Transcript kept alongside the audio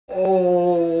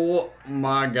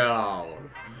my god.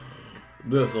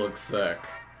 This looks sick.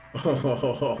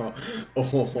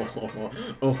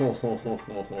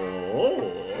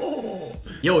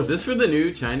 Yo, is this for the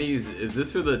new Chinese? Is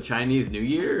this for the Chinese New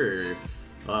Year?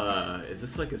 Or is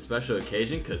this like a special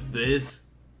occasion? Cause this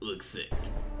looks sick.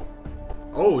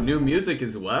 Oh, new music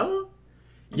as well?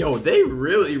 Yo, they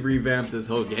really revamped this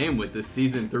whole game with this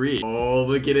season 3. Oh,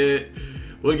 look at it.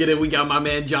 Look at it. We got my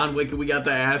man John Wick and we got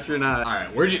the astronaut. All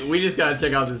right, we just gotta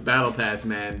check out this battle pass,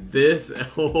 man. This, this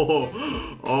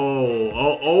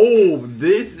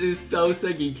is so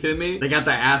sick. Are you kidding me? They got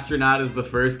the astronaut as the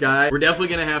first guy. We're definitely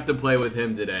gonna have to play with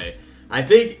him today. I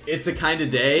think it's a kind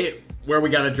of day where we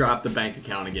gotta drop the bank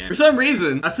account again. For some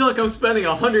reason, I feel like I'm spending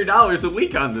 $100 a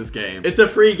week on this game. It's a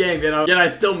free game, you know, yet I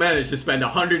still managed to spend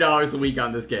 $100 a week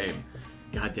on this game.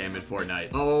 God damn it, Fortnite.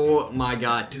 Oh my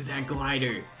god, dude, that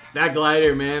glider. That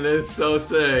glider, man, that is so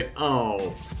sick.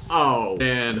 Oh.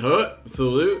 And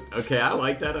salute. Okay, I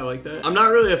like that, I like that. I'm not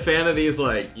really a fan of these,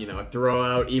 like, you know, throw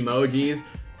out emojis.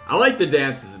 I like the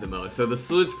dances the most, so the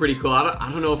salute's pretty cool. I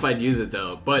don't know if I'd use it,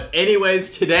 though. But anyways,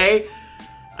 today,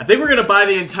 I think we're gonna buy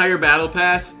the entire battle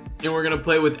pass, and we're gonna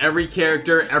play with every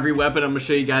character, every weapon. I'm gonna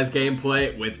show you guys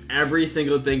gameplay with every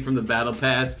single thing from the battle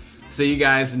pass, so you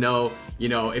guys know, you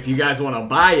know, if you guys want to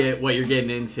buy it, what you're getting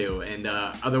into, and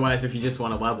otherwise if you just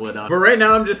want to level it up. But right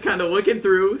now I'm just kind of looking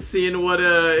through, seeing what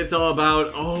it's all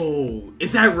about. Oh,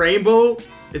 is that rainbow?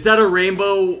 Is that a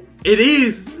rainbow? It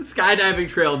is! Skydiving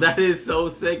trail. That is so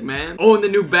sick, man. Oh, and the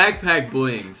new backpack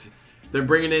blings. They're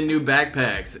bringing in new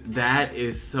backpacks. That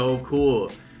is so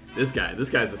cool. This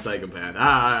guy's a psychopath.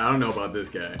 I don't know about this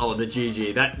guy. Oh, the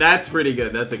GG. That's pretty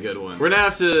good. That's a good one. We're gonna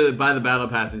have to buy the battle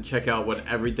pass and check out what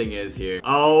everything is here.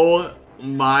 Oh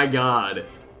my god.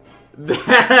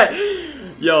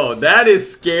 Yo, that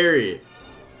is scary.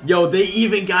 Yo, they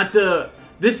even got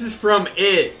this is from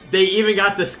It. They even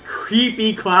got this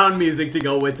creepy clown music to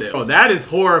go with it. Oh, that is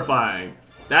horrifying.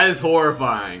 That is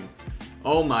horrifying.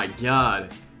 Oh my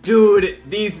god. Dude,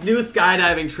 these new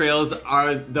skydiving trails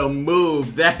are the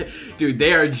move. Dude,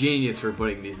 they are genius for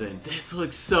putting these in. This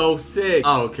looks so sick.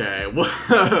 Okay, what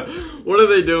are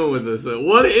they doing with this?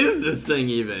 What is this thing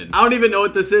even? I don't even know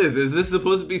what this is. Is this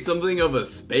supposed to be something of a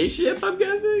spaceship, I'm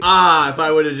guessing? Ah, if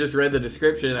I would have just read the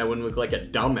description, I wouldn't look like a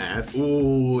dumbass.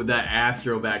 Ooh, the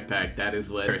Astro backpack, that is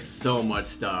lit. There's so much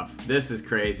stuff. This is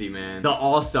crazy, man. The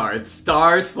All-Star, it's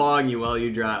stars following you while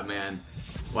you drop, man.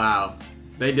 Wow.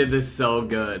 They did this so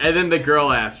good. And then the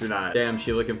girl astronaut. Damn,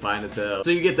 she looking fine as hell.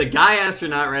 So you get the guy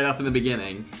astronaut right off in the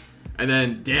beginning. And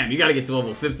then, damn, you gotta get to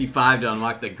level 55 to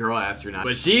unlock the girl astronaut.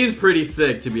 But she's pretty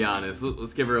sick, to be honest.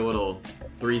 Let's give her a little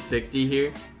 360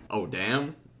 here. Oh,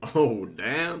 damn. Oh,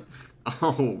 damn.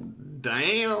 Oh,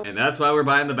 damn. And that's why we're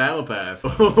buying the battle pass.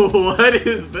 What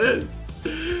is this?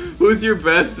 Who's your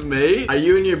best mate? Are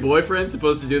you and your boyfriend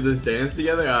supposed to do this dance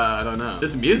together? I don't know.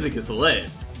 This music is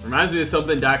lit. Reminds me of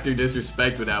something Dr.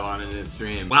 Disrespect would have on in his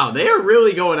stream. Wow, they are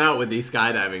really going out with these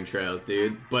skydiving trails,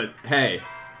 dude. But hey,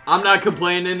 I'm not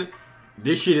complaining.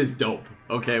 This shit is dope.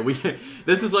 Okay,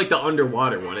 this is like the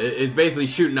underwater one. It's basically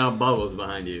shooting out bubbles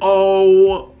behind you.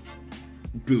 Oh,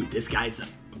 dude, this guy's a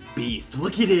beast.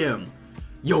 Look at him.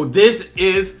 Yo, this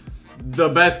is the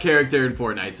best character in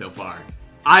Fortnite so far.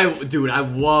 Dude, I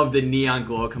love the neon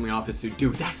glow coming off his suit.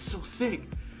 Dude, that's so sick.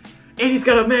 And he's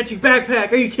got a matching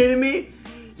backpack. Are you kidding me?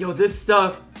 Yo, this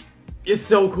stuff is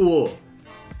so cool.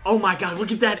 Oh my god,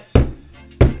 look at that.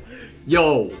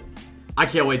 Yo, I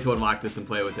can't wait to unlock this and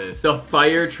play with this. The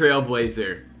Fire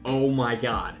Trailblazer. Oh my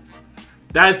god.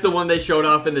 That's the one they showed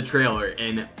off in the trailer.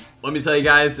 And let me tell you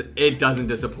guys, it doesn't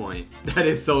disappoint. That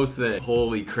is so sick.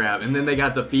 Holy crap. And then they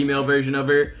got the female version of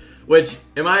her, which,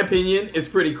 in my opinion, is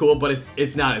pretty cool, but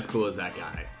it's not as cool as that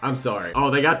guy. I'm sorry.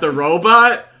 Oh, they got the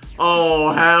robot?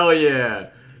 Oh, hell yeah.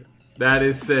 That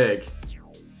is sick.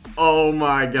 Oh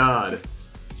my god.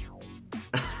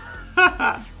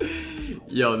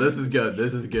 Yo, this is good.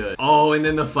 This is good. Oh, and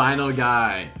then the final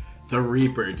guy. The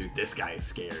Reaper. Dude, this guy is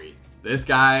scary. This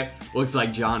guy looks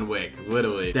like John Wick.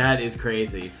 Literally. That is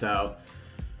crazy. So,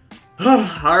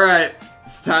 alright.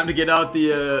 It's time to get out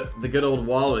the good old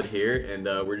wallet here. And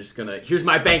we're just gonna... Here's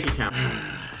my bank account.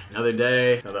 Another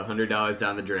day, another $100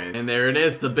 down the drain. And there it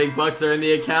is, the big bucks are in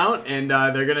the account, and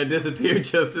they're gonna disappear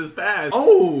just as fast.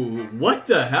 Oh, what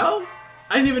the hell?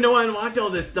 I didn't even know I unlocked all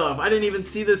this stuff. I didn't even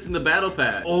see this in the battle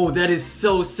pass. Oh, that is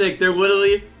so sick. They're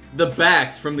literally the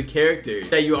backs from the characters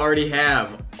that you already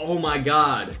have. Oh my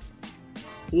god.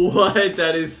 What?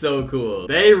 That is so cool.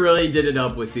 They really did it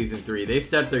up with Season 3. They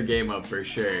stepped their game up for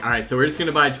sure. Alright, so we're just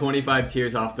gonna buy 25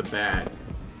 tiers off the bat.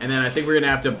 And then I think we're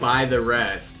gonna have to buy the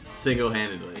rest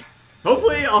single-handedly.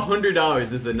 Hopefully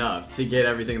 $100 is enough to get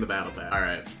everything in the battle pass.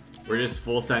 Alright. We're just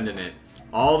full sending it.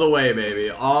 All the way, baby.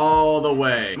 All the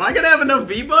way. Am I gonna have enough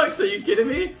V-Bucks? Are you kidding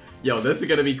me? Yo, this is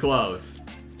gonna be close.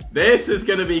 This is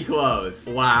gonna be close.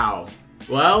 Wow.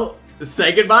 Well,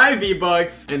 say goodbye,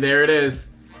 V-Bucks. And there it is.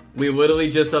 We literally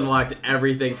just unlocked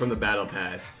everything from the Battle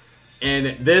Pass.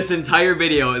 And this entire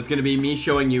video is gonna be me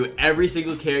showing you every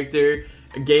single character,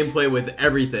 gameplay with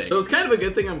everything. So it's kind of a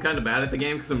good thing I'm kind of bad at the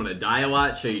game because I'm gonna die a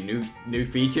lot, show you new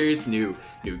features, new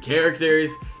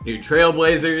characters, new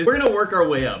trailblazers. We're gonna work our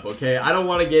way up, okay? I don't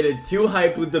want to get it too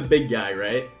hyped with the big guy,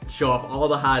 right? Show off all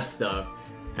the hot stuff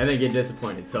and then get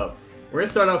disappointed. So we're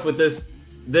gonna start off with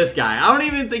this guy. I don't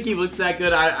even think he looks that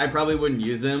good. I probably wouldn't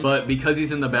use him, but because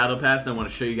he's in the Battle Pass and I want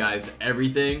to show you guys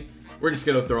everything, we're just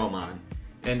gonna throw him on.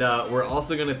 And we're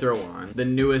also gonna throw on the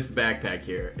newest backpack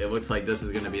here. It looks like this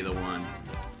is gonna be the one.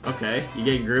 Okay, you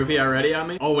getting groovy already on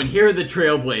me? Oh, and here are the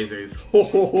trailblazers.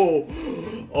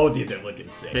 Oh, these are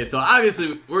looking sick. Okay, so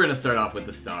obviously we're gonna start off with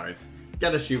the stars.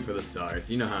 Gotta shoot for the stars.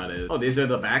 You know how it is. Oh, these are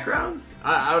the backgrounds?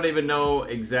 I don't even know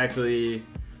exactly.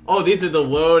 Oh, these are the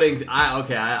loading.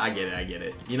 Okay, I get it. I get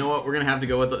it. You know what? We're gonna have to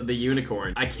go with the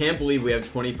unicorn. I can't believe we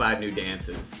have 25 new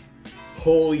dances.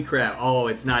 Holy crap! Oh,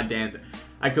 it's not dancing.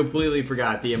 I completely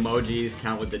forgot the emojis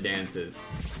count with the dances.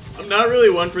 I'm not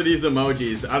really one for these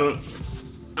emojis. I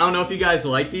don't know if you guys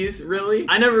like these, really.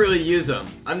 I never really use them.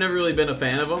 I've never really been a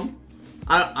fan of them.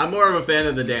 I'm more of a fan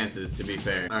of the dances, to be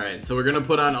fair. Alright, so we're gonna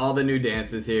put on all the new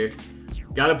dances here.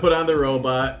 Gotta put on the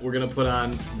robot. We're gonna put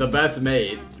on the best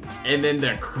mate. And then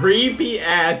the creepy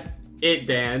ass it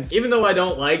dance. Even though I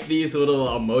don't like these little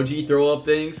emoji throw up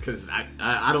things, because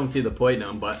I don't see the point in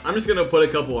them, but I'm just gonna put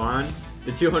a couple on.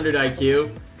 The 200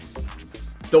 IQ,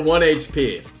 the 1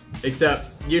 HP.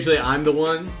 Except, usually I'm the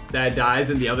one that dies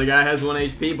and the other guy has 1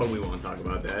 HP, but we won't talk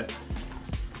about that.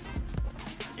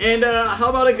 And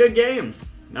how about a good game?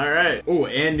 Alright. Oh,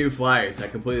 and new flyers. I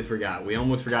completely forgot. We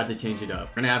almost forgot to change it up.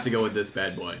 We're gonna have to go with this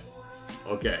bad boy.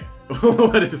 Okay.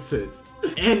 What is this?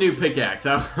 And new pickaxe.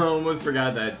 I almost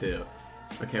forgot that too.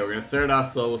 Okay, we're gonna start it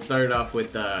off slow. We'll start it off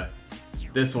with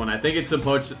this one. I think it's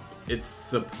supposed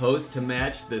to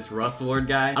match this Rust Lord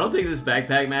guy. I don't think this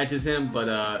backpack matches him,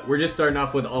 but we're just starting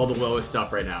off with all the lowest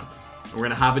stuff right now. We're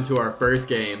gonna hop into our first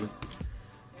game.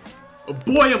 Oh,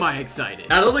 boy, am I excited.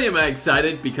 Not only am I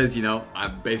excited because, you know,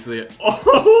 I'm basically... Oh,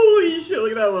 holy shit,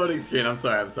 look at that loading screen. I'm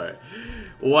sorry.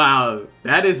 Wow,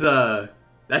 that is,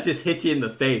 that just hits you in the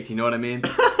face, you know what I mean?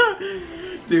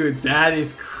 Dude, that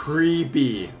is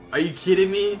creepy. Are you kidding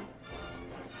me?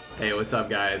 Hey, what's up,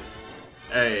 guys?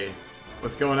 Hey.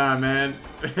 What's going on, man?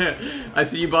 I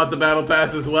see you bought the Battle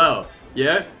Pass as well.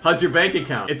 Yeah? How's your bank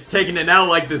account? It's taking it out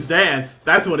like this dance.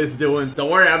 That's what it's doing. Don't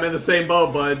worry, I'm in the same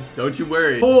boat, bud. Don't you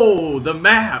worry. Oh, the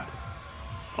map.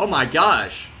 Oh my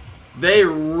gosh. They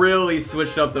really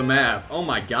switched up the map. Oh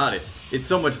my god. It's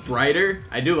so much brighter.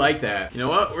 I do like that. You know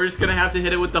what? We're just gonna have to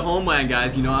hit it with the homeland,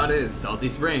 guys. You know how it is. Salty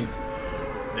Springs.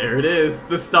 There it is.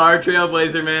 The Star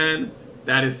Trailblazer, man.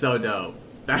 That is so dope.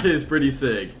 That is pretty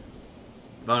sick.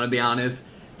 If I want to be honest,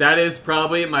 that is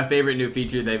probably my favorite new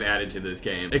feature they've added to this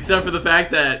game. Except for the fact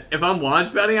that if I'm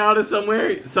launch padding out of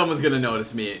somewhere, someone's going to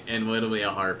notice me in literally a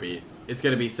heartbeat. It's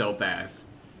going to be so fast.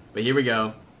 But here we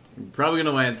go. I'm probably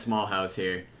going to land small house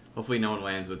here. Hopefully no one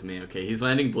lands with me. Okay, he's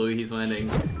landing blue. He's landing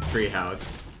tree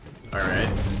house. Alright.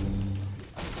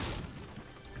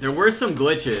 There were some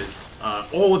glitches.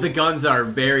 Oh, the guns are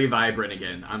very vibrant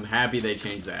again. I'm happy they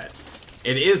changed that.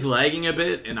 It is lagging a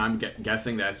bit, and I'm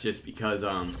guessing that's just because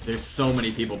there's so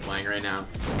many people playing right now,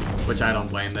 which I don't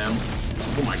blame them.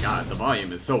 Oh my god, the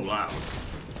volume is so loud.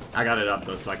 I got it up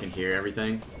though so I can hear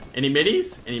everything. Any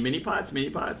minis? Any mini pots?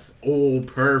 Mini pots? Oh,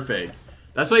 perfect.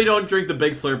 That's why you don't drink the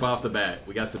big slurp off the bat.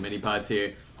 We got some mini pots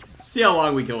here. See how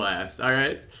long we can last,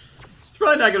 alright? It's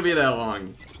probably not gonna be that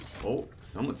long. Oh,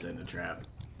 someone set a trap.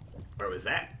 Where was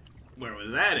that? Where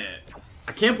was that at?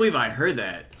 I can't believe I heard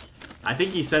that. I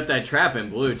think he set that trap in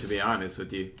blue, to be honest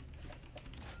with you.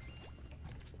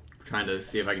 I'm trying to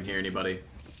see if I can hear anybody.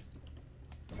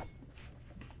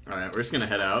 Alright, we're just gonna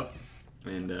head out.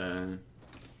 And,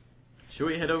 should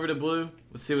we head over to blue?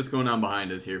 Let's see what's going on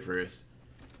behind us here first.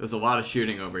 There's a lot of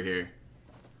shooting over here.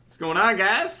 What's going on,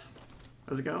 guys?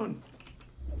 How's it going?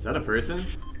 Is that a person?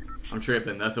 I'm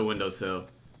tripping. That's a windowsill.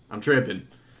 I'm tripping.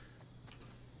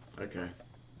 Okay.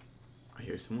 I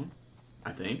hear someone.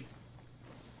 I think.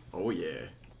 Oh yeah.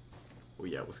 Oh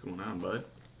yeah, what's going on, bud?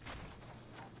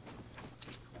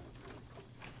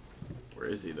 Where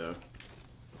is he, though?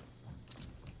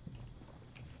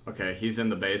 Okay, he's in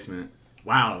the basement.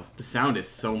 Wow, the sound is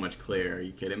so much clearer. Are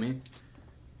you kidding me?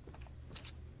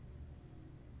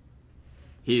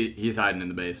 He's hiding in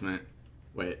the basement.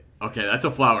 Wait. Okay, that's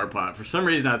a flower pot. For some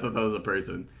reason, I thought that was a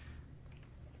person.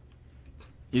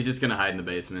 He's just gonna hide in the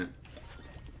basement.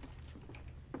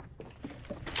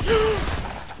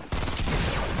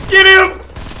 Get him!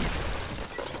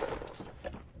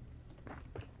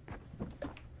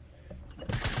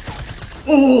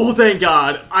 Oh, thank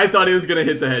God. I thought he was gonna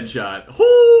hit the headshot.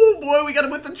 Oh, boy, we got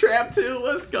him with the trap, too.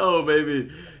 Let's go,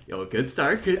 baby. Yo, good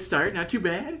start, good start. Not too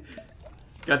bad.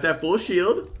 Got that full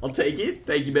shield. I'll take it.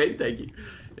 Thank you, baby. Thank you.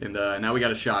 And now we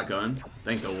got a shotgun.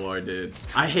 Thank the Lord, dude.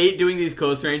 I hate doing these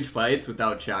close range fights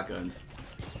without shotguns.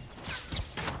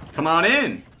 Come on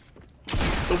in.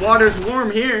 The water's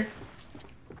warm here.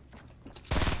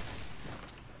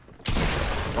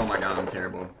 Oh my God, I'm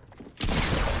terrible.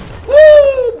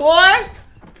 Woo, boy!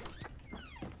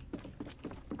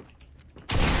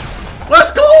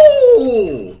 Let's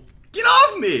go! Get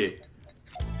off me!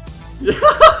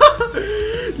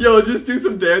 Yo, just do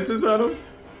some dances on him.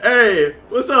 Hey,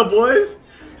 what's up, boys?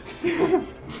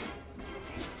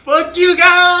 Fuck you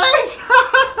guys!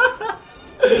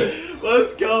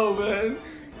 Let's go, man.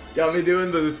 Got me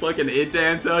doing the fucking it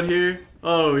dance out here.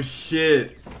 Oh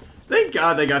shit. Thank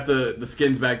God they got the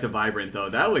skins back to vibrant though.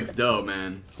 That looks dope,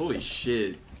 man. Holy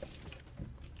shit.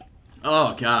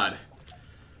 Oh God.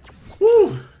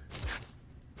 Woo.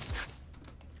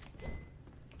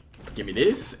 Give me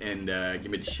this and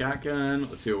give me the shotgun.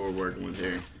 Let's see what we're working with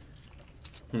here.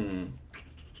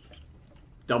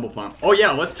 Double pump. Oh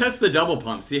yeah, let's test the double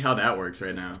pump. See how that works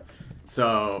right now.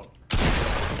 So.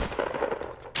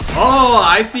 Oh,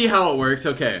 I see how it works.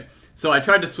 Okay. So I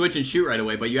tried to switch and shoot right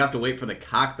away, but you have to wait for the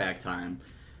cockback time.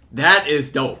 That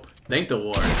is dope. Thank the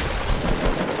Lord.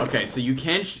 Okay, so you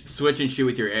can switch and shoot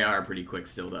with your AR pretty quick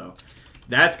still, though.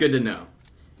 That's good to know.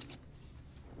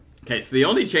 Okay, so the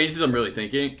only changes I'm really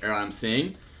thinking, or I'm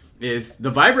seeing, is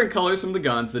the vibrant colors from the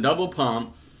guns, the double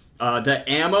pump, the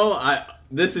ammo.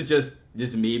 This is just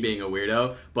me being a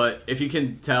weirdo, but if you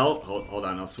can tell, hold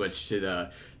on, I'll switch to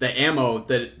the ammo.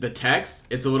 The text,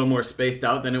 it's a little more spaced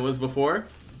out than it was before.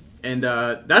 And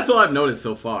that's all I've noticed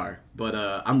so far. But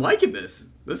I'm liking this.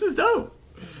 This is dope.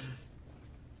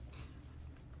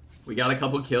 We got a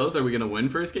couple kills. Are we going to win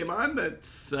first game on?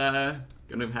 That's going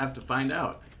to have to find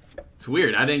out. It's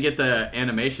weird. I didn't get the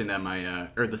animation that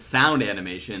or the sound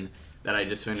animation that I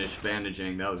just finished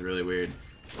bandaging. That was really weird.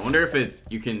 I wonder if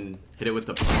you can hit it with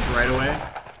the pump right away.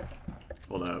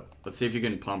 Hold up. Let's see if you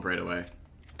can pump right away.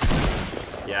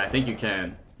 Yeah, I think you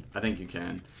can. I think you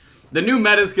can. The new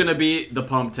meta is going to be the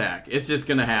pump tack. It's just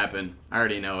going to happen. I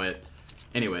already know it.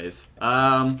 Anyways,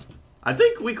 I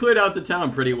think we cleared out the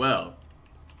town pretty well.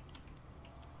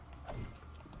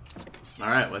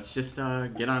 Alright, let's just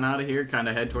get on out of here. Kind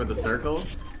of head toward the circle.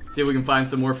 See if we can find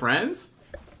some more friends.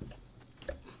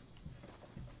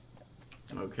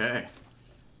 Okay.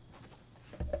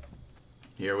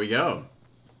 Here we go.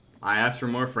 I asked for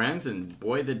more friends, and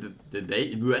boy, did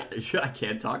they... I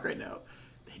can't talk right now.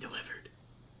 They delivered.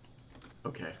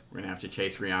 Okay, we're gonna have to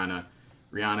chase Rihanna.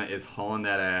 Rihanna is hauling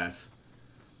that ass.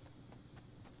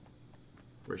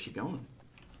 Where's she going?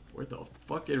 Where the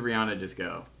fuck did Rihanna just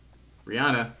go?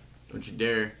 Rihanna, don't you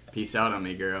dare peace out on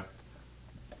me, girl.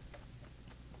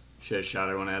 Should've shot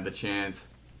her when I had the chance.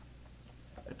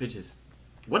 That bitch is...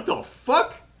 What the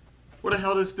fuck? Where the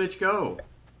hell does this bitch go?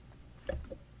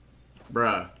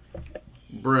 Bruh.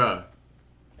 Bruh.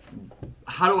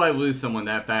 How do I lose someone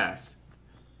that fast?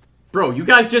 Bro, you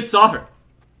guys just saw her.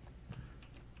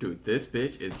 Dude, this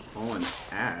bitch is hauling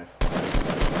ass.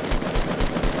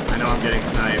 I know I'm getting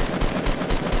sniped.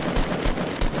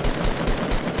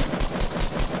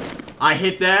 I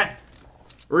hit that.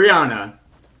 Rihanna.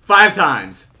 5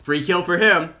 times. Free kill for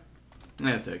him.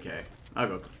 That's okay. I'll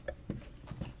go.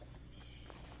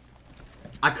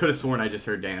 I could have sworn I just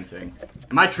heard dancing.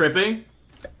 Am I tripping?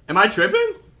 Am I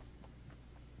tripping?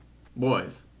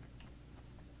 Boys.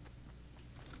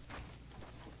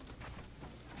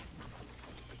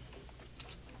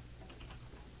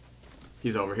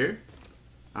 He's over here.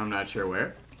 I'm not sure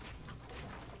where.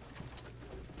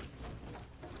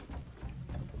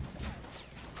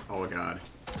 Oh God.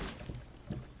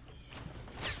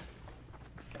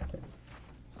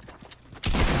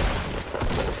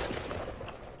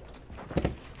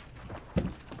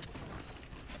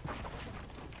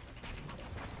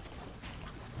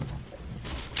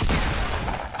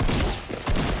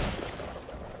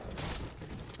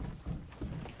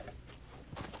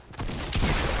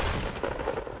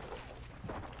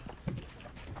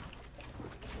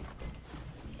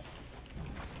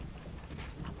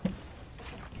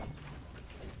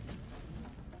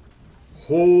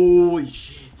 Holy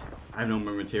shit. I have no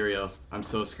more material. I'm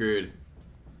so screwed.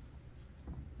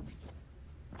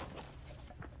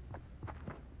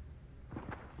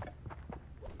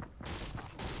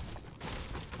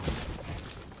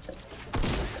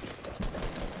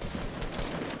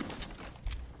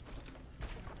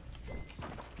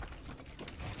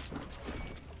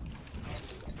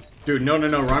 Dude, no, no,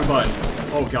 no, wrong button.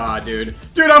 Oh god, dude.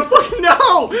 Dude, I'm fucking,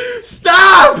 no!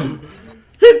 Stop!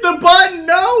 Hit the button,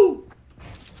 no!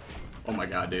 Oh my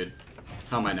god, dude.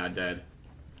 How am I not dead?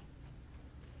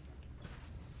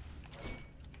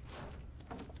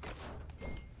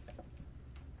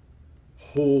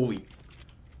 Holy.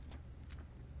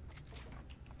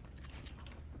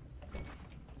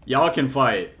 Y'all can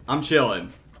fight. I'm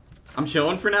chilling. I'm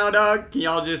chilling for now, dog. Can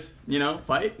y'all just, you know,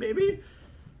 fight, maybe?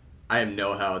 I have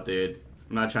no health, dude.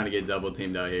 I'm not trying to get double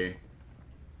teamed out here.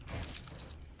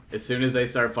 As soon as they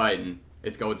start fighting,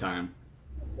 it's go time.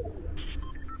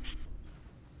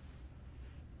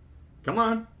 Come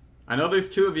on. I know there's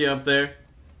 2 of you up there.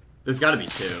 There's gotta be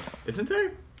 2. Isn't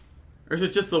there? Or is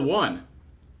it just the 1?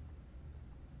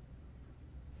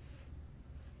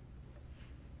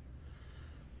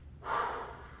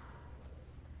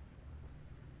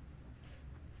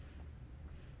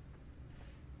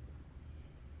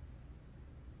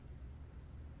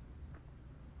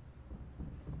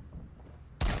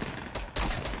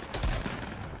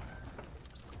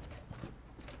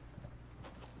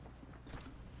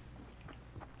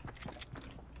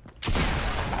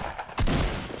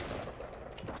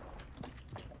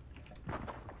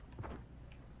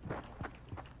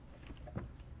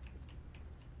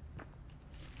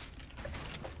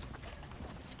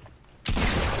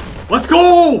 Let's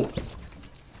go!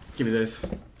 Give me this.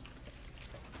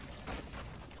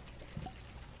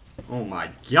 Oh my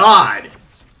god!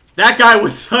 That guy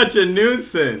was such a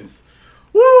nuisance!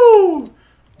 Woo!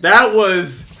 That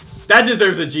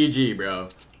deserves a GG, bro.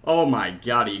 Oh my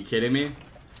god, are you kidding me?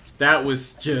 That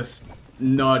was just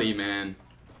nutty, man.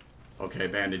 Okay,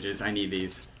 bandages. I need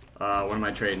these. What am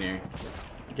I trading here?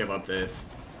 Give up this.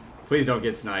 Please don't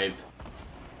get sniped.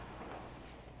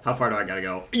 How far do I gotta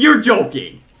go? You're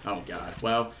joking! Oh god,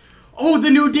 well. Oh, the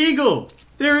new deagle!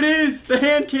 There it is! The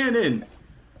hand cannon!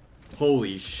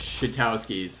 Holy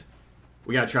shitowskis.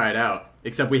 We gotta try it out.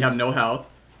 Except we have no health.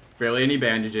 Barely any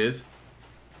bandages.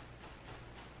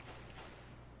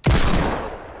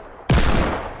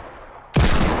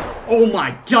 Oh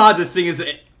my god, this thing is...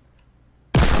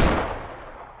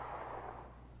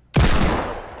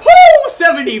 Whoo!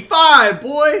 75,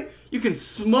 boy! You can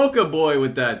smoke a boy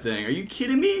with that thing. Are you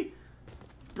kidding me?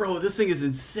 Bro, this thing is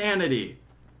insanity.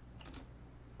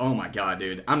 Oh my god,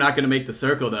 dude. I'm not gonna make the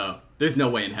circle, though. There's no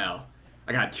way in hell.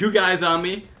 I got 2 guys on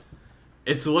me.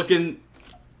 It's looking...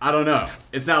 I don't know.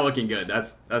 It's not looking good.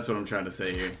 That's what I'm trying to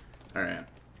say here. Alright.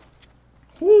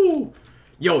 Whoo!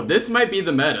 Yo, this might be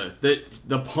the meta.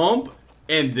 The pump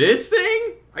and this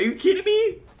thing? Are you kidding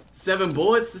me? 7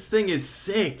 bullets? This thing is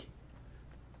sick.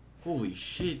 Holy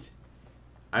shit.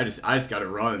 I just gotta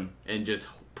run and just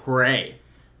pray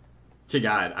to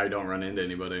God I don't run into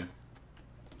anybody.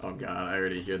 Oh god, I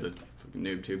already hear the fucking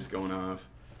noob tubes going off.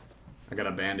 I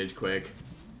gotta bandage quick.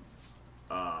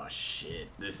 Oh shit,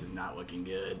 this is not looking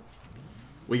good.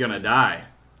 We gonna die.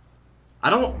 I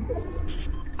don't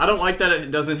like that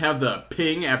it doesn't have the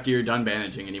ping after you're done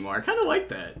bandaging anymore. I kinda like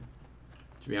that.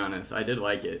 To be honest, I did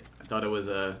like it. I thought it was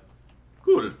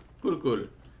cool.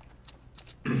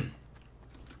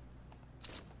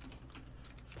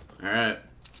 Alright.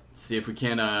 See if we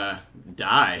can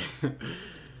die.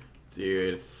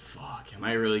 Dude, fuck. Am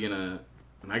I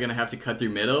gonna have to cut through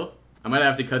middle? I might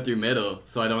have to cut through middle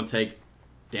so I don't take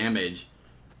damage.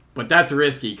 But that's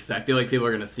risky because I feel like people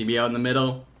are gonna see me out in the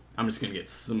middle. I'm just gonna get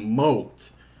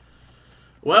smoked.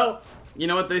 Well, you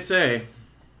know what they say.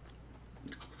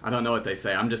 I don't know what they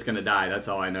say. I'm just gonna die. That's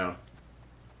all I know.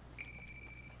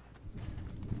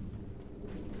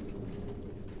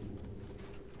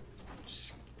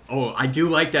 Oh, I do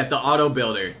like that. The auto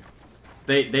builder.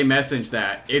 They message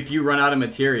that. If you run out of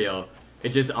material, it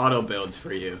just auto builds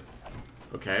for you.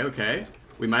 Okay, okay.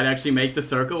 We might actually make the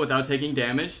circle without taking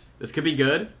damage. This could be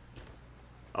good.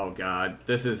 Oh god,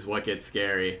 this is what gets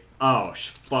scary. Oh,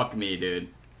 fuck me, dude.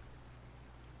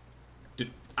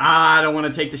 I don't want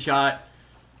to take the shot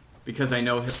because I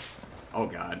know. Oh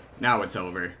god, now it's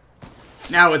over.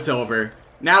 Now it's over.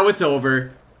 Now it's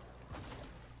over.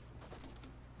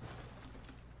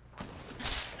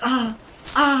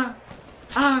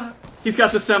 He's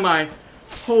got the semi.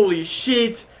 Holy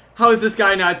shit. How has this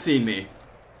guy not seen me?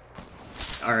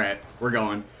 Alright, we're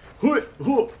going.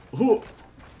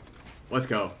 Let's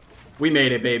go. We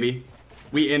made it, baby.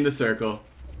 We in the circle.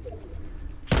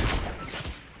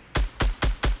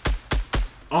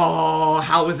 Oh,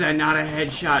 how was that not a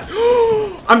headshot?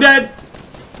 I'm dead.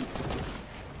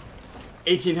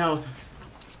 18 health.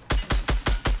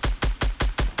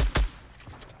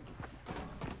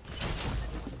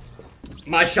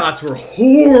 My shots were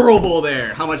horrible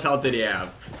there. How much health did he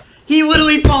have? He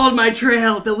literally followed my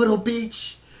trail, the little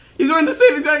bitch. He's wearing the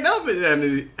same exact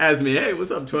outfit as me. Hey, what's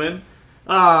up, twin?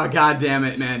 Oh, god damn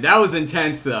it, man. That was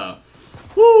intense, though.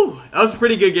 Woo! That was a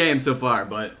pretty good game so far,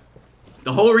 but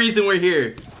the whole reason we're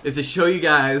here is to show you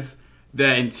guys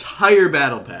the entire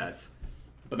battle pass.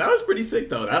 But that was pretty sick,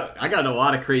 though. I got a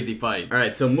lot of crazy fights.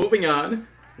 Alright, so moving on,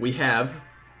 we have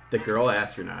the girl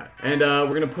astronaut. And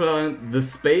we're going to put on the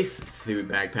space suit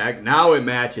backpack. Now it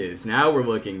matches. Now we're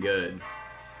looking good.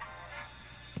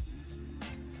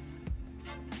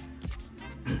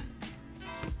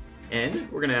 And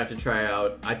we're going to have to try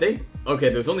out, I think, okay,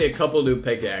 there's only a couple new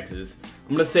pickaxes.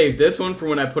 I'm going to save this one for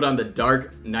when I put on the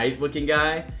dark knight looking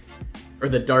guy. Or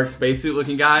the dark spacesuit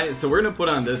looking guy. So we're going to put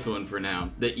on this one for now.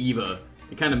 The Eva.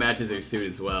 It kind of matches her suit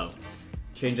as well.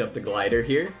 Change up the glider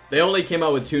here. They only came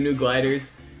out with 2 new gliders.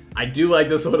 I do like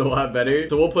this one a lot better.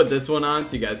 So we'll put this one on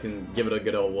so you guys can give it a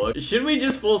good old look. Should we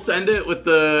just full send it with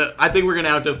the... I think we're going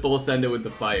to have to full send it with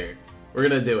the fire. We're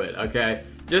going to do it, okay?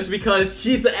 Just because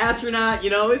she's the astronaut, you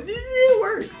know, it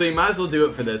works. So you might as well do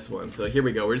it for this one. So here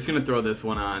we go. We're just going to throw this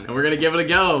one on. And we're going to give it a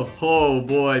go. Oh,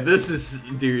 boy. This is...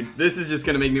 Dude, this is just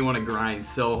going to make me want to grind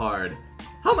so hard.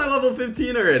 How am I level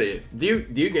 15 already? Do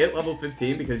you get level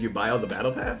 15 because you buy all the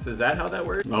battle pass? Is that how that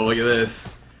works? Oh, look at this.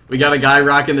 We got a guy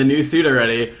rocking the new suit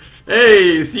already.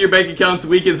 Hey, see your bank account's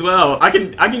weak as well. I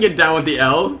can get down with the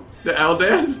L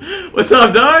dance. What's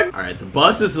up, dog? All right, the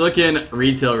bus is looking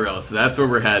retail row, so that's where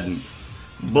we're heading.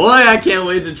 Boy, I can't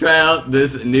wait to try out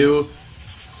this new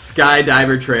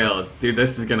skydiver trail. Dude,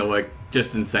 this is gonna look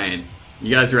just insane.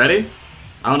 You guys ready?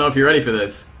 I don't know if you're ready for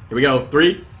this. Here we go.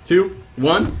 3, 2,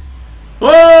 1.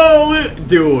 Oh,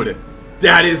 dude,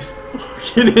 that is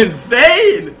fucking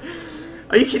insane.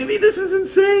 Are you kidding me? This is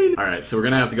insane. All right, so we're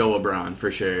gonna have to go LeBron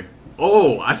for sure.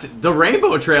 Oh, I see the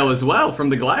rainbow trail as well from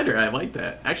the glider. I like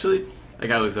that. Actually, that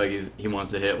guy looks like he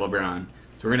wants to hit LeBron.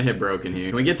 So we're gonna hit Broken here.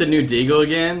 Can we get the new Deagle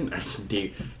again?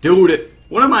 Dude,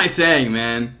 what am I saying,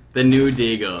 man? The new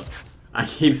Deagle. I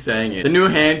keep saying it. The new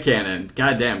hand cannon.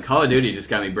 God damn, Call of Duty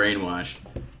just got me brainwashed.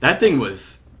 That thing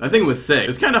was sick. It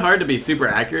was kind of hard to be super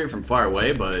accurate from far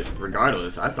away, but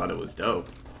regardless, I thought it was dope.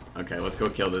 Okay, let's go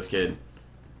kill this kid.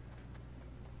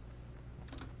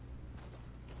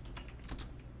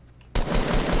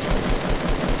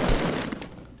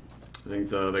 I think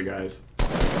the other guys.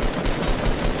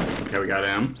 Okay, we got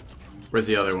him. Where's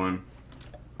the other one?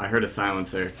 I heard a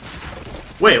silencer.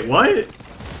 Wait, what?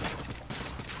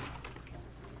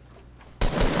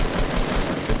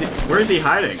 Where is he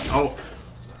hiding? Oh.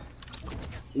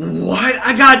 What?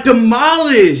 I got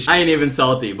demolished! I ain't even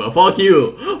salty, but fuck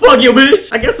you. Fuck you,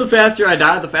 bitch! I guess the faster I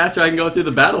die, the faster I can go through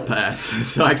the battle pass.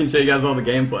 So I can show you guys all the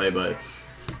gameplay, but...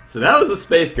 So that was a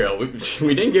space girl.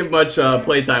 We didn't get much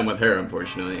playtime with her,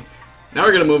 unfortunately. Now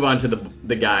we're gonna move on to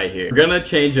the guy here. We're gonna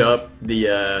change up the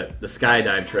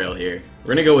skydive trail here. We're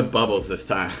gonna go with bubbles this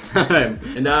time,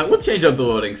 and we'll change up the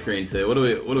loading screen too. What are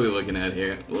we looking at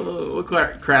here? We'll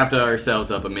craft ourselves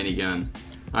up a minigun.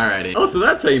 Alrighty. Oh, so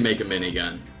that's how you make a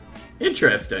minigun.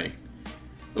 Interesting.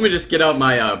 Let me just get out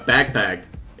my backpack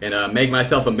and make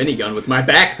myself a minigun with my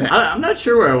backpack. I'm not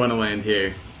sure where I want to land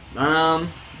here.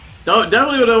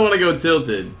 Definitely don't want to go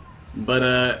tilted.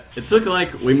 But it's looking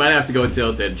like we might have to go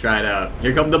tilted. Try it out.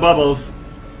 Here come the bubbles.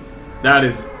 That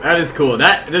is cool.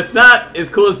 That's not as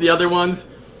cool as the other ones,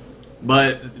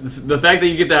 but the fact that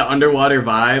you get that underwater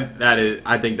vibe,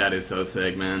 I think that is so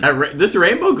sick, man. This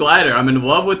rainbow glider, I'm in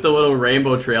love with the little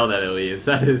rainbow trail that it leaves.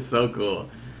 That is so cool.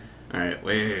 All right,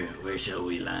 where shall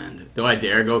we land? Do I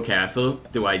dare go castle?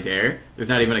 Do I dare? There's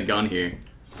not even a gun here.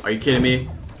 Are you kidding me?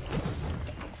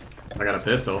 I got a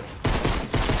pistol.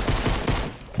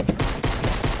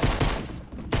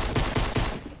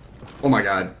 Oh my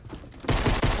god.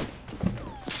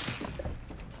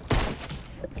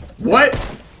 What?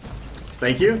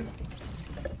 Thank you.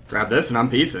 Grab this and I'm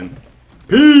peacing.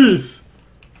 Peace!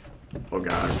 Oh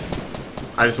god.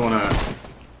 I just wanna...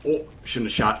 Oh,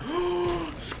 shouldn't have shot.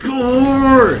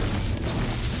 Score!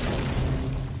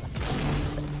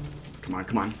 Come on,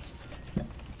 come on.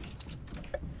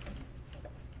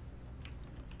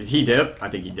 Did he dip? I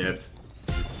think he dipped.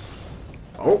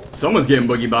 Oh, someone's getting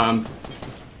boogie bombs.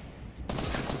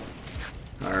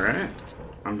 Alright.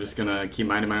 I'm just gonna keep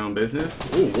minding my own business.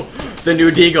 Ooh, the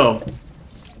new Deagle.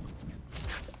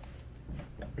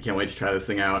 I can't wait to try this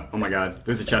thing out. Oh my god.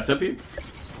 There's a chest up here?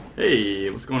 Hey,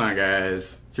 what's going on,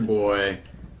 guys? It's your boy.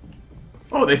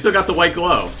 Oh, they still got the white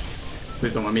glow.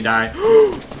 Please don't let me die.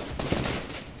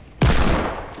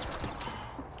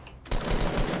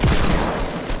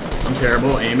 I'm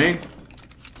terrible aiming.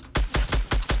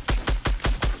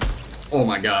 Oh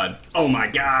my god. Oh my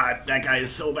god. That guy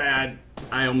is so bad.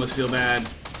 I almost feel bad.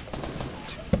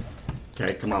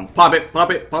 Okay, come on. Pop it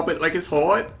like it's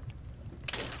hot.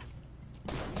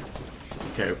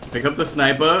 Okay, pick up the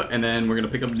sniper, and then we're gonna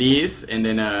pick up these, and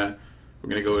then we're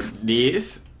gonna go with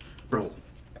these. Bro,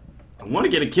 I want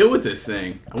to get a kill with this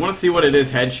thing. I want to see what it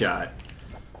is headshot.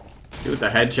 See what the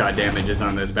headshot damage is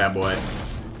on this bad boy.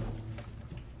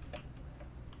 I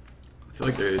feel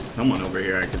like there's someone over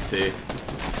here I can see.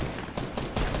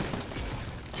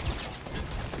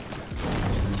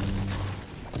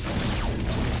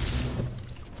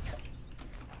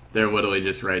 They're literally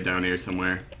just right down here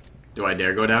somewhere. Do I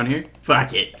dare go down here?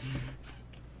 Fuck it.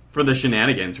 For the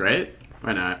shenanigans, right?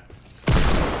 Why not?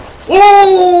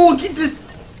 Oh! Get this!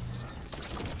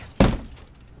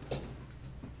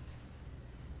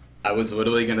 I was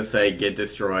literally gonna say get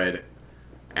destroyed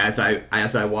as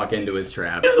I walk into his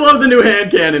trap. I just love the new hand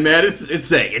cannon, man. It's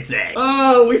sick. It's sick.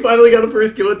 Oh, we finally got a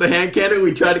first kill with the hand cannon.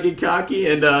 We tried to get cocky,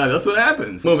 and that's what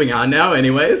happens. Moving on now.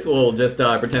 Anyways, we'll just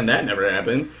pretend that never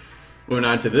happened. Moving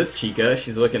on to this chica.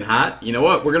 She's looking hot. You know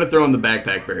what? We're gonna throw in the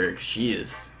backpack for her, 'cause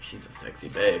she's a sexy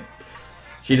babe.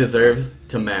 She deserves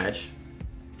to match.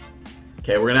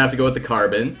 Okay, we're gonna have to go with the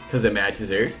carbon because it matches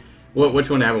her. Which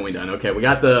one haven't we done? Okay, we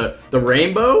got the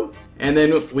rainbow, and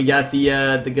then we got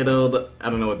the good old, I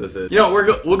don't know what this is. You know,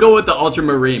 we'll go with the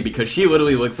ultramarine because she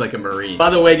literally looks like a marine. By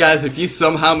the way, guys, if you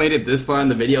somehow made it this far in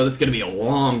the video, this is gonna be a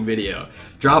long video.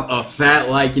 Drop a fat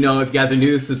like, you know, if you guys are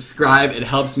new, subscribe. It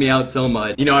helps me out so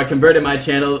much. You know, I converted my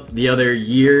channel the other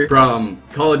year from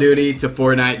Call of Duty to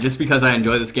Fortnite just because I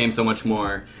enjoy this game so much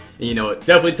more. You know, it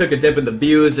definitely took a dip in the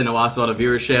views and I lost a lot of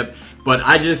viewership, but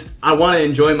I want to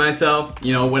enjoy myself,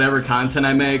 you know, whatever content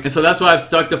I make. And so that's why I've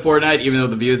stuck to Fortnite, even though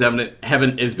the views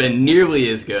haven't been nearly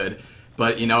as good.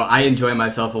 But, you know, I enjoy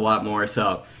myself a lot more,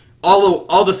 so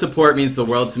all the support means the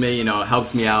world to me, you know, it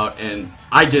helps me out, and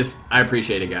I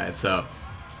appreciate it, guys. So,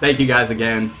 thank you guys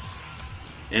again.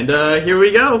 And here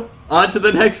we go. On to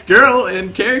the next girl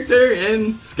and character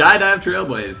in Skydive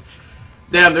Trailblaze.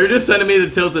 Damn, they're just sending me the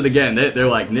tilted again. They're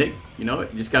like, Nick, you know, you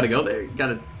just gotta go there. You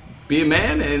gotta be a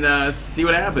man and see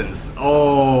what happens.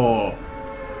 Oh,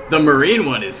 the Marine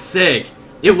one is sick.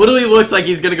 It literally looks like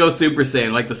he's gonna go Super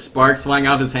Saiyan, like the sparks flying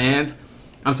off his hands.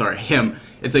 I'm sorry, him.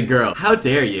 It's a girl. How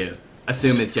dare you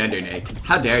assume it's gender, Nick?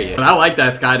 How dare you? But I like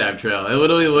that skydive trail. It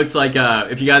literally looks like,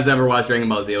 if you guys ever watched Dragon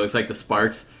Ball Z, it looks like the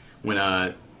sparks when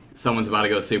someone's about to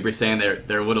go Super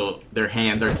Saiyan. Their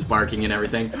hands are sparking and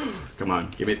everything. Come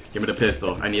on, give me the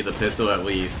pistol. I need the pistol at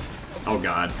least. Oh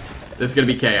god, this is gonna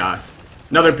be chaos.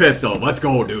 Another pistol. Let's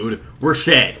go, dude. We're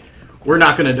shit. We're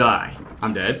not gonna die.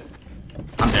 I'm dead.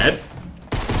 I'm dead.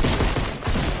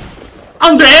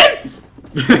 I'm dead.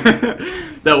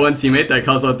 That one teammate that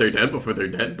calls out they're dead before they're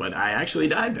dead, but I actually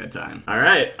died that time. All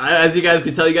right, as you guys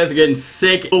can tell, you guys are getting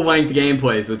sick full-length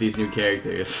gameplays with these new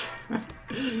characters.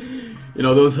 You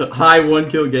know, those high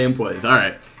one-kill gameplays.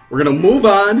 Alright, we're gonna move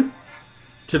on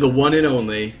to the one and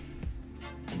only,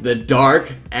 the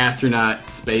Dark Astronaut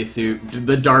Spacesuit,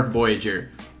 the Dark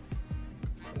Voyager.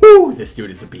 Woo, this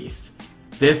dude is a beast.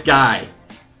 This guy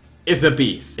is a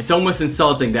beast. It's almost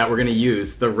insulting that we're gonna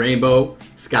use the Rainbow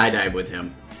Skydive with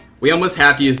him. We almost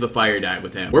have to use the Fire Dive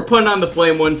with him. We're putting on the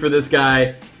Flame one for this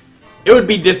guy. It would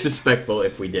be disrespectful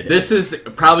if we did it. This is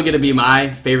probably going to be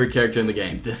my favorite character in the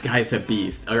game. This guy's a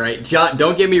beast, alright?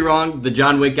 Don't get me wrong, the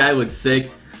John Wick guy looks sick,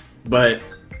 but...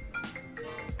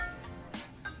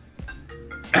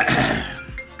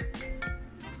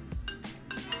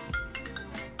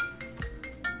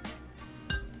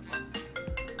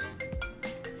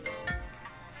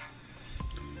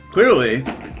 Clearly,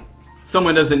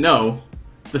 someone doesn't know,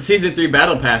 the Season 3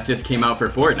 Battle Pass just came out for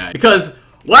Fortnite. Because...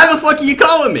 why the fuck are you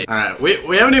calling me? Alright,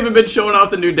 we haven't even been showing off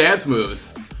the new dance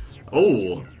moves.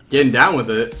 Oh, getting down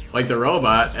with it. Like the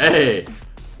robot. Hey,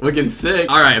 looking sick.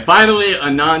 Alright, finally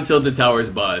a non-tilted towers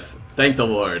bus. Thank the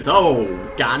Lord. Oh,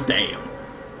 goddamn.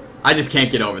 I just can't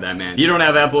get over that, man. You don't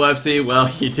have epilepsy? Well,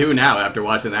 you do now after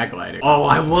watching that glider. Oh,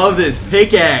 I love this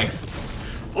pickaxe.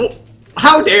 Oh,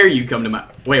 how dare you come to my...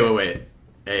 Wait.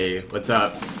 Hey, what's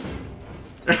up?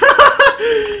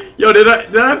 Yo, did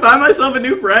I find myself a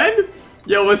new friend?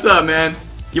 Yo, what's up, man?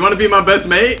 You want to be my best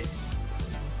mate?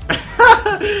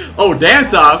 Oh,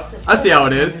 dance off. I see how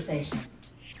it is.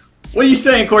 What are you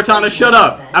saying, Cortana? Shut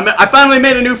up. I finally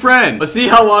made a new friend. Let's see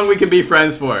how long we can be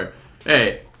friends for.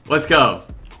 Hey, let's go.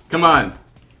 Come on.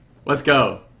 Let's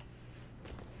go.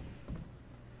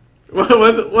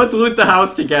 Let's loot the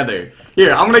house together.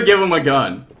 Here, I'm gonna give him a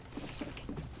gun.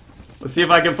 Let's see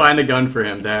if I can find a gun for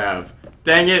him to have.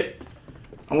 Dang it.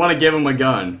 I want to give him a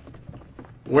gun.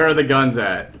 Where are the guns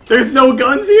at? There's no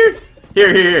guns here?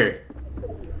 Here.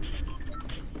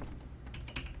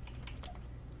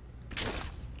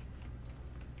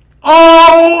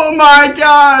 Oh my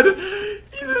god!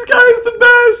 This guy is the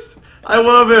best! I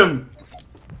love him.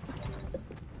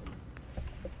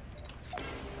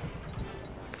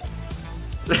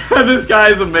 This guy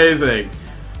is amazing.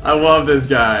 I love this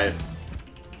guy.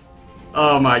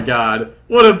 Oh my god.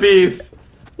 What a beast.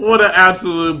 What an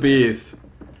absolute beast.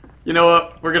 You know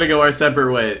what? We're gonna go our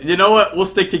separate ways. You know what? We'll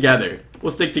stick together.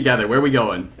 We'll stick together. Where we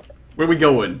going? Where we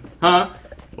going? Huh?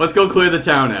 Let's go clear the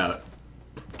town out.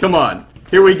 Come on.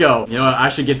 Here we go. You know what? I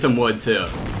should get some wood too.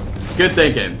 Good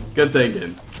thinking. Good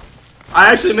thinking.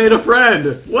 I actually made a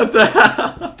friend. What the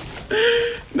hell?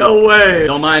 No way.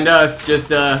 Don't mind us.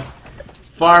 Just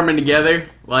farming together.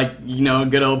 Like, you know, a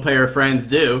good old pair of friends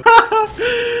do.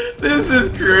 This is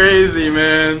crazy,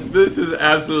 man. This is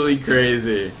absolutely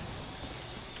crazy.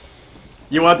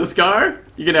 You want the scar?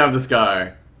 You can have the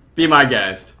scar. Be my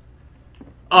guest.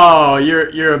 Oh,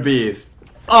 you're a beast.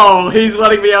 Oh, he's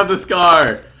letting me have the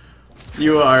scar.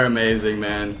 You are amazing,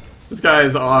 man. This guy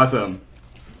is awesome.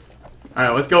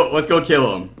 Alright, let's go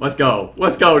kill him. Let's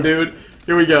go, dude.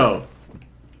 Here we go.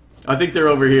 I think they're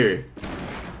over here.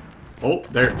 Oh,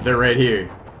 they're right here.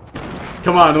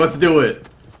 Come on, let's do it.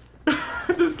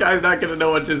 This guy's not gonna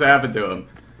know what just happened to him.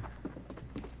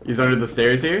 He's under the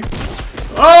stairs here.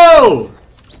 Oh!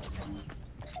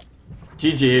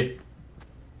 GG.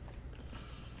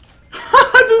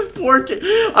 This poor kid.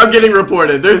 I'm getting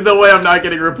reported. There's no way I'm not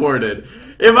getting reported.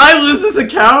 If I lose this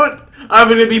account, I'm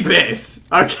gonna be pissed.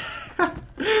 Okay.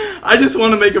 I just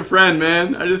want to make a friend,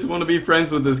 man. I just want to be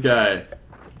friends with this guy.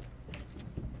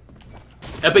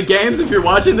 Epic Games, if you're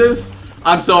watching this,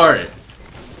 I'm sorry.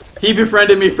 He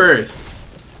befriended me first.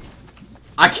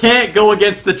 I can't go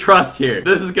against the trust here.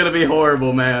 This is gonna be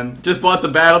horrible, man. Just bought the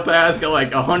battle pass, got like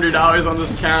 $100 on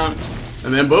this account,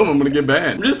 and then boom, I'm gonna get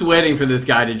banned. I'm just waiting for this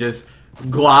guy to just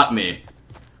glop me.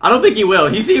 I don't think he will.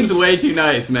 He seems way too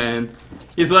nice, man.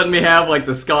 He's letting me have like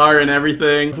the scar and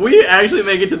everything. If we actually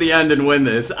make it to the end and win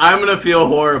this, I'm gonna feel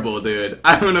horrible, dude.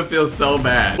 I'm gonna feel so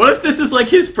bad. What if this is like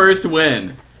his first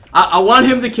win? I want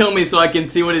him to kill me so I can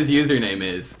see what his username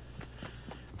is.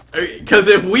 Because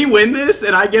if we win this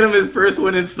and I get him his first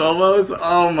win in solos,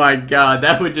 oh my god,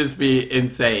 that would just be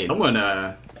insane. Someone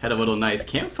had a little nice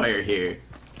campfire here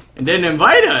and didn't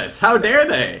invite us. How dare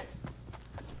they?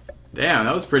 Damn,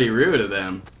 that was pretty rude of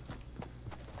them.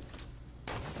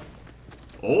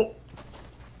 Oh.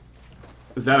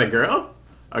 Is that a girl?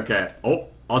 Okay. Oh,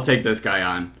 I'll take this guy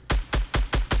on.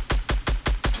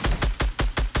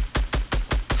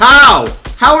 How?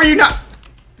 How are you not?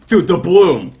 Dude, the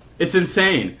bloom. It's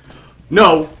insane.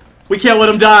 No, we can't let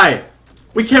him die.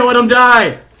 We can't let him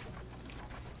die.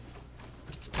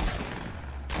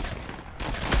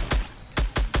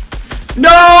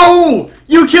 No!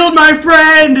 You killed my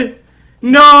friend!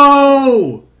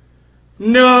 No!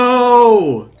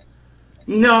 No!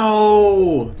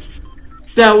 No!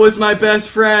 That was my best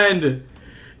friend!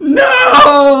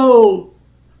 No!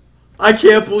 I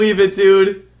can't believe it,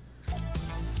 dude.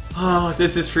 Oh,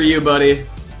 this is for you, buddy.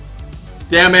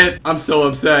 Damn it. I'm so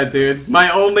upset, dude. My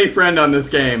only friend on this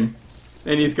game.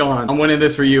 And he's gone. I'm winning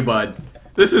this for you, bud.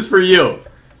 This is for you.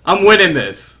 I'm winning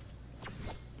this.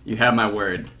 You have my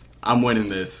word. I'm winning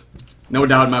this. No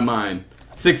doubt in my mind.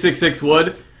 666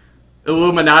 wood.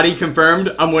 Illuminati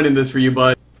confirmed. I'm winning this for you,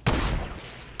 bud.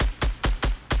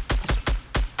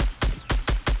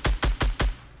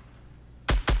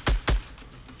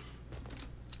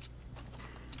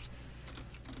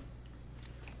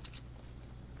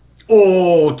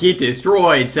 Oh, get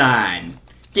destroyed, son.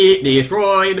 Get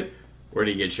destroyed. Where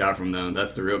did he get shot from, though?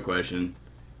 That's the real question.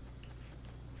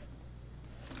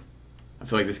 I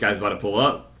feel like this guy's about to pull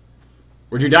up.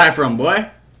 Where'd you die from,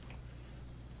 boy?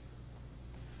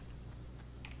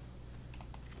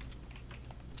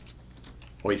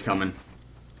 Oh, he's coming.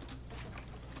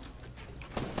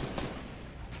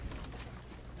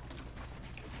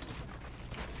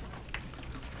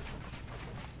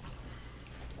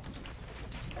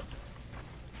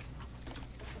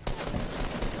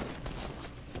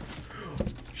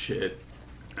 Shit.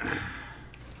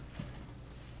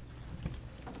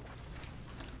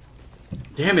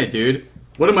 Damn it, dude.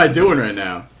 What am I doing right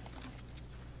now?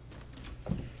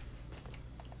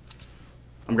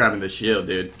 I'm grabbing the shield,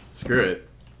 dude. Screw it.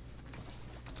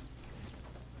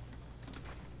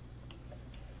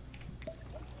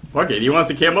 Fuck it. He wants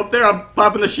to camp up there? I'm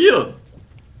popping the shield.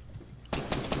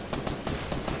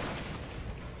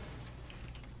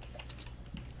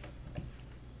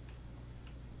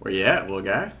 Where you at, little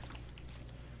guy?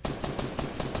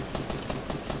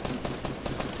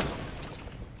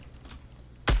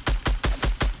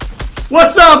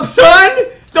 What's up, son?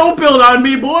 Don't build on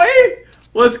me, boy!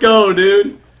 Let's go,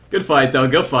 dude. Good fight, though.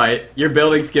 Good fight. Your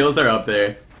building skills are up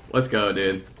there. Let's go,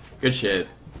 dude. Good shit.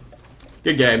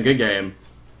 Good game. Good game.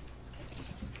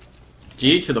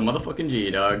 G to the motherfucking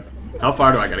G, dog. How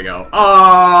far do I gotta go?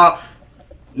 Ah!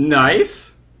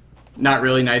 Nice. Not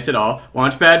really nice at all.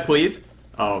 Launchpad, please.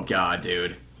 Oh, God,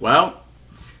 dude. Well,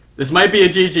 this might be a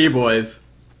GG, boys.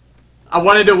 I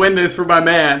wanted to win this for my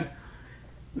man.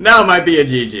 Now it might be a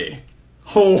GG.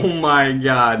 Oh, my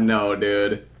God, no,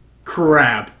 dude.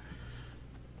 Crap.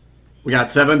 We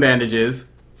got 7 bandages,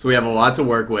 so we have a lot to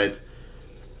work with.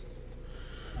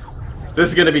 This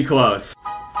is going to be close.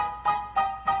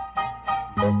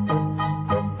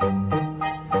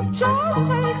 Just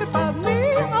take it from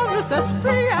me, I'm just as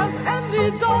free as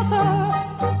any daughter.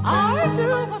 I do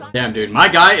what I... Damn, dude, my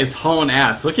guy is hauling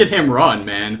ass. Look at him run,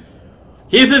 man.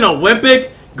 He's an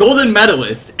Olympic golden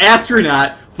medalist,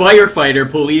 astronaut,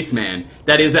 firefighter, policeman.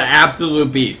 That is an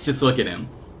absolute beast. Just look at him.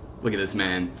 Look at this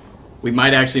man. We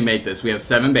might actually make this. We have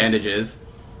 7 bandages.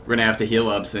 We're gonna have to heal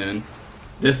up soon.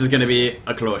 This is gonna be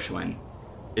a close one,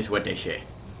 is what they say.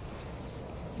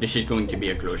 This is going to be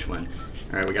a close one.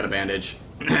 Alright, we got a bandage.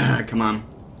 Come on.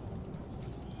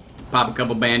 Pop a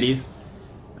couple bandies.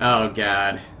 Oh,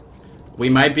 God. We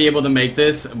might be able to make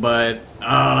this, but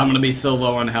I'm gonna be so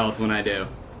low on health when I do.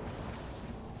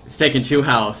 It's taking 2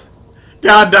 health.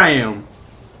 God damn.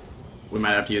 We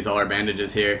might have to use all our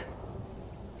bandages here.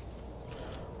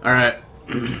 Alright.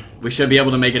 We should be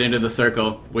able to make it into the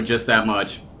circle with just that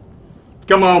much.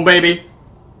 Come on, baby.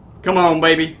 Come on,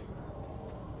 baby.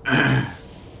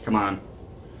 Come on.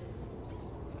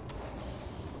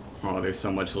 Oh, there's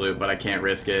so much loot, but I can't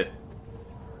risk it.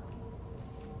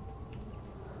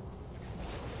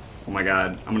 Oh my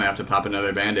God, I'm gonna have to pop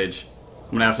another bandage.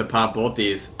 I'm gonna have to pop both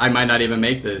these. I might not even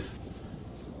make this.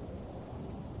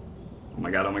 Oh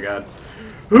my God, oh my God.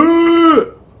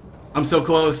 I'm so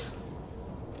close.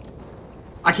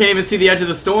 I can't even see the edge of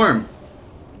the storm.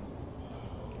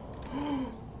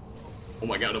 Oh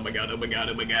my God, oh my God, oh my God,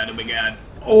 oh my God, oh my God.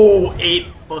 Oh, 8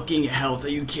 fucking health. Are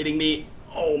you kidding me?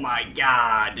 Oh my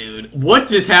God, dude. What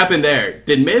just happened there?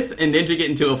 Did Myth and Ninja get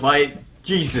into a fight?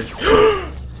 Jesus.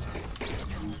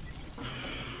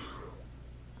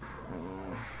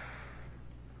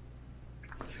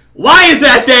 Why is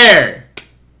that there?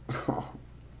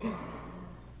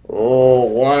 Oh,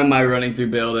 why am I running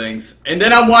through buildings? And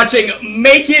then I'm watching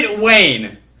Make It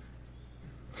Wayne.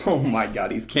 Oh my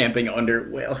God, he's camping under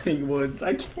Wailing Woods.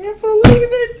 I can't believe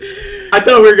it. I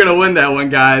thought we were going to win that one,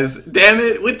 guys. Damn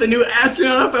it. With the new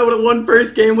astronaut, if I would have won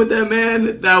first game with that,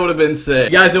 man, that would have been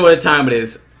sick. You guys know what time it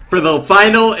is. For the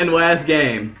final and last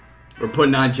game, we're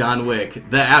putting on John Wick,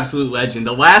 the absolute legend,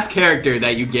 the last character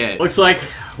that you get. Looks like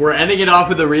we're ending it off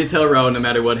with the retail road no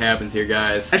matter what happens here,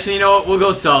 guys. Actually, you know what? We'll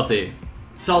go Salty.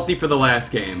 Salty for the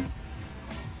last game.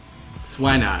 So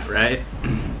why not, right?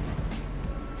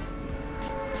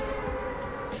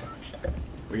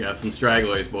 We got some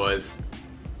stragglers, boys.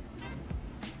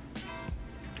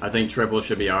 I think triple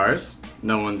should be ours.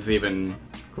 No one's even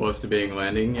close to being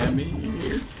landing at me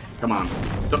here. Come on.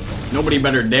 Nobody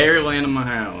better dare land in my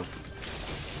house.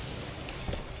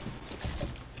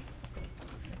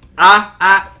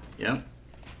 Yep.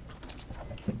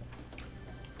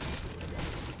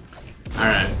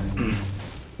 Alright.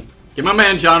 Give my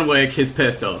man John Wick his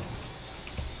pistol.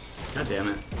 God damn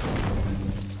it.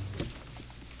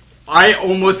 I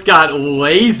almost got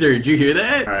lasered. Did you hear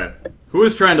that? Alright. Who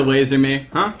was trying to laser me?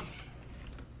 Huh?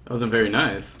 That wasn't very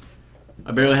nice.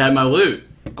 I barely had my loot.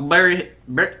 I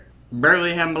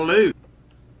barely had my loot.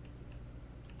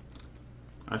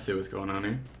 I see what's going on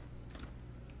here.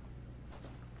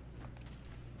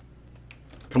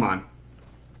 Come on.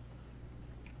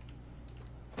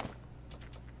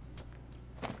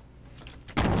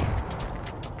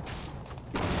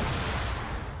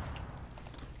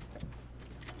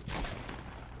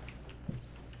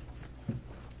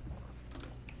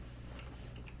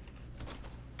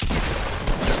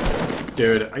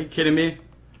 Dude, are you kidding me?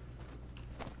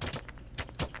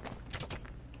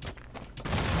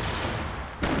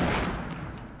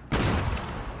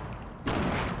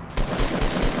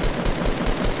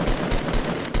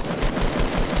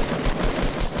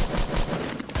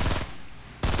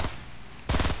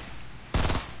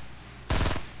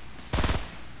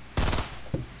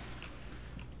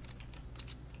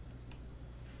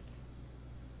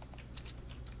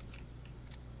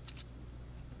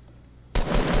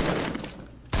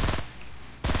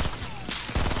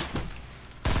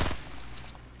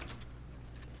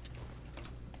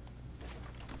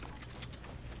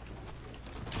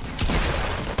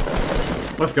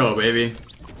 Let's go, baby.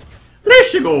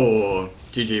 Let's go.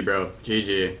 GG, bro.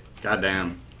 GG.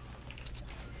 Goddamn.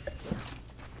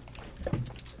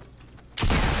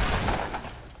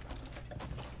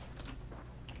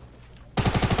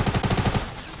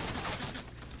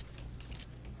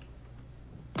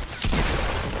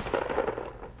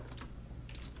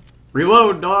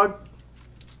 Reload, dog.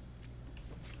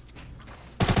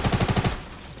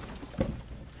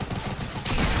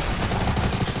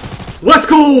 Let's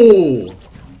go!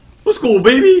 Let's go,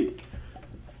 baby!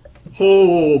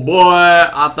 Oh, boy.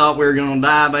 I thought we were gonna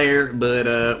die there,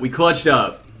 but, we clutched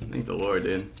up. Thank the Lord,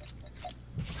 dude.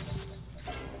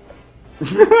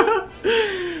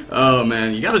 Oh,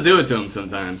 man. You gotta do it to him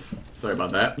sometimes. Sorry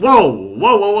about that. Whoa!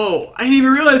 Whoa, whoa, whoa! I didn't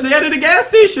even realize they added a gas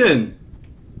station!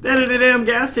 They added a damn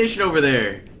gas station over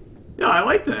there. Yeah, I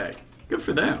like that. Good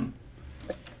for them.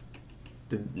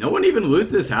 Did no one even loot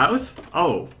this house?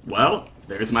 Oh, well,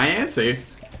 there's my answer.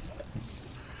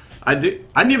 I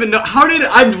didn't even know. How did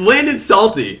I landed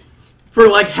salty for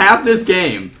like half this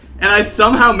game, and I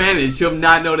somehow managed to have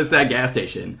not noticed that gas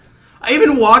station. I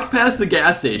even walked past the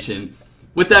gas station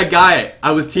with that guy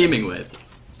I was teaming with.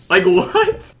 Like,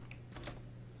 what?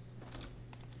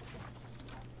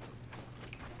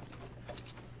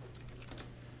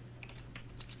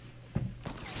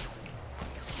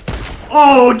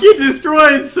 Oh, get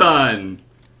destroyed, son!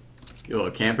 You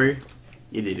little camper.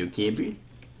 You little camper.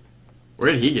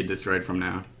 Where did he get destroyed from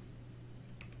now?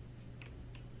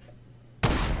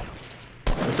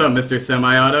 What's up, Mr.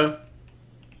 Semi-Auto?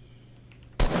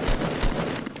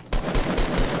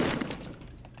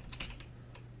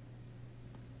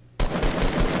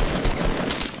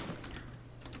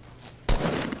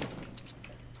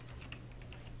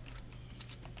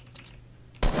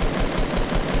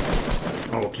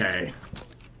 Okay.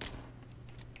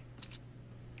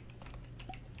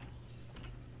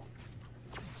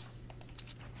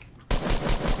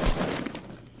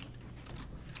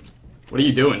 What are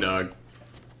you doing, dog?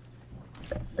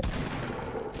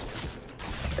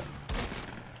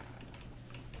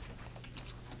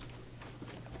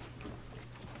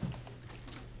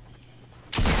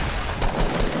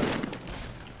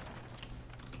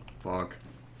 Fuck.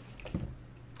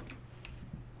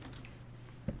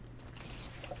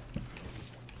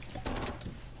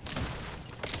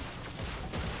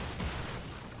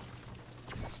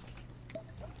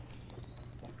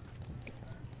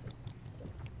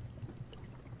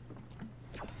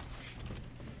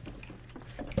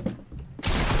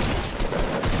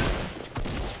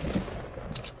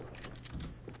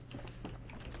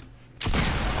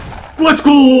 Let's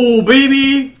go,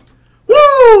 baby!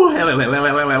 Woo!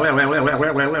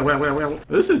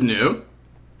 This is new.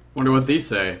 Wonder what these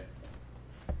say.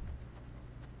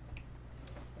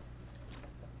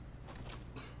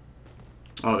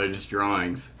 Oh, they're just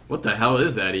drawings. What the hell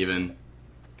is that even?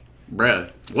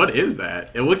 Bruh, what is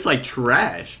that? It looks like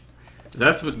trash. Is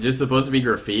that just supposed to be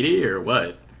graffiti or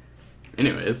what?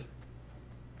 Anyways.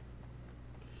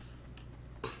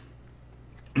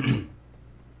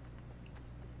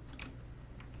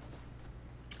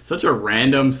 Such a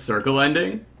random circle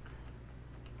ending.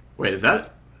 Wait, is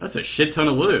that... That's a shit ton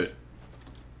of loot.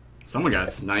 Someone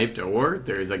got sniped, or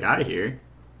there's a guy here.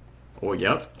 Oh,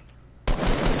 yep.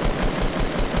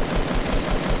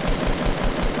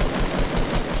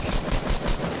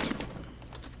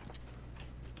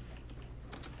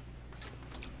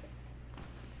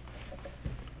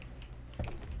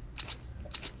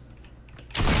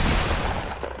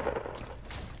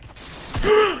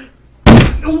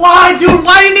 Why, dude?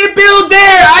 Why didn't it build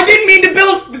there? I didn't mean to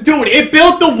build... Dude, it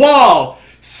built the wall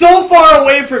so far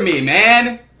away from me,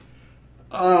 man.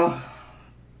 I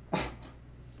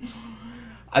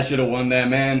should have won that,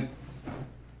 man.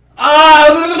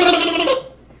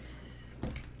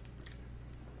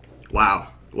 Wow.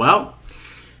 Well,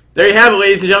 there you have it,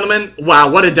 ladies and gentlemen.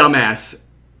 Wow, what a dumbass.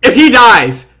 If he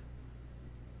dies,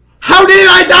 how did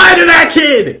I die to that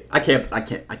kid? I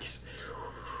just...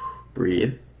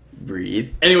 Breathe.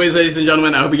 Anyways, ladies and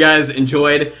gentlemen, I hope you guys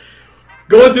enjoyed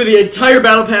going through the entire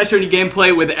Battle Pass showing you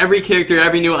gameplay with every character,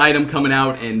 every new item coming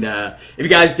out. And if you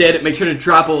guys did, make sure to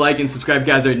drop a like and subscribe if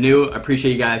you guys are new. I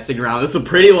appreciate you guys sticking around. This is a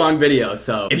pretty long video,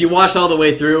 so if you watched all the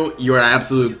way through, you are an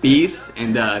absolute beast.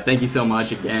 And thank you so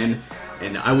much again.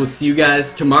 And I will see you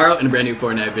guys tomorrow in a brand new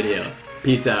Fortnite video.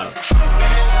 Peace out.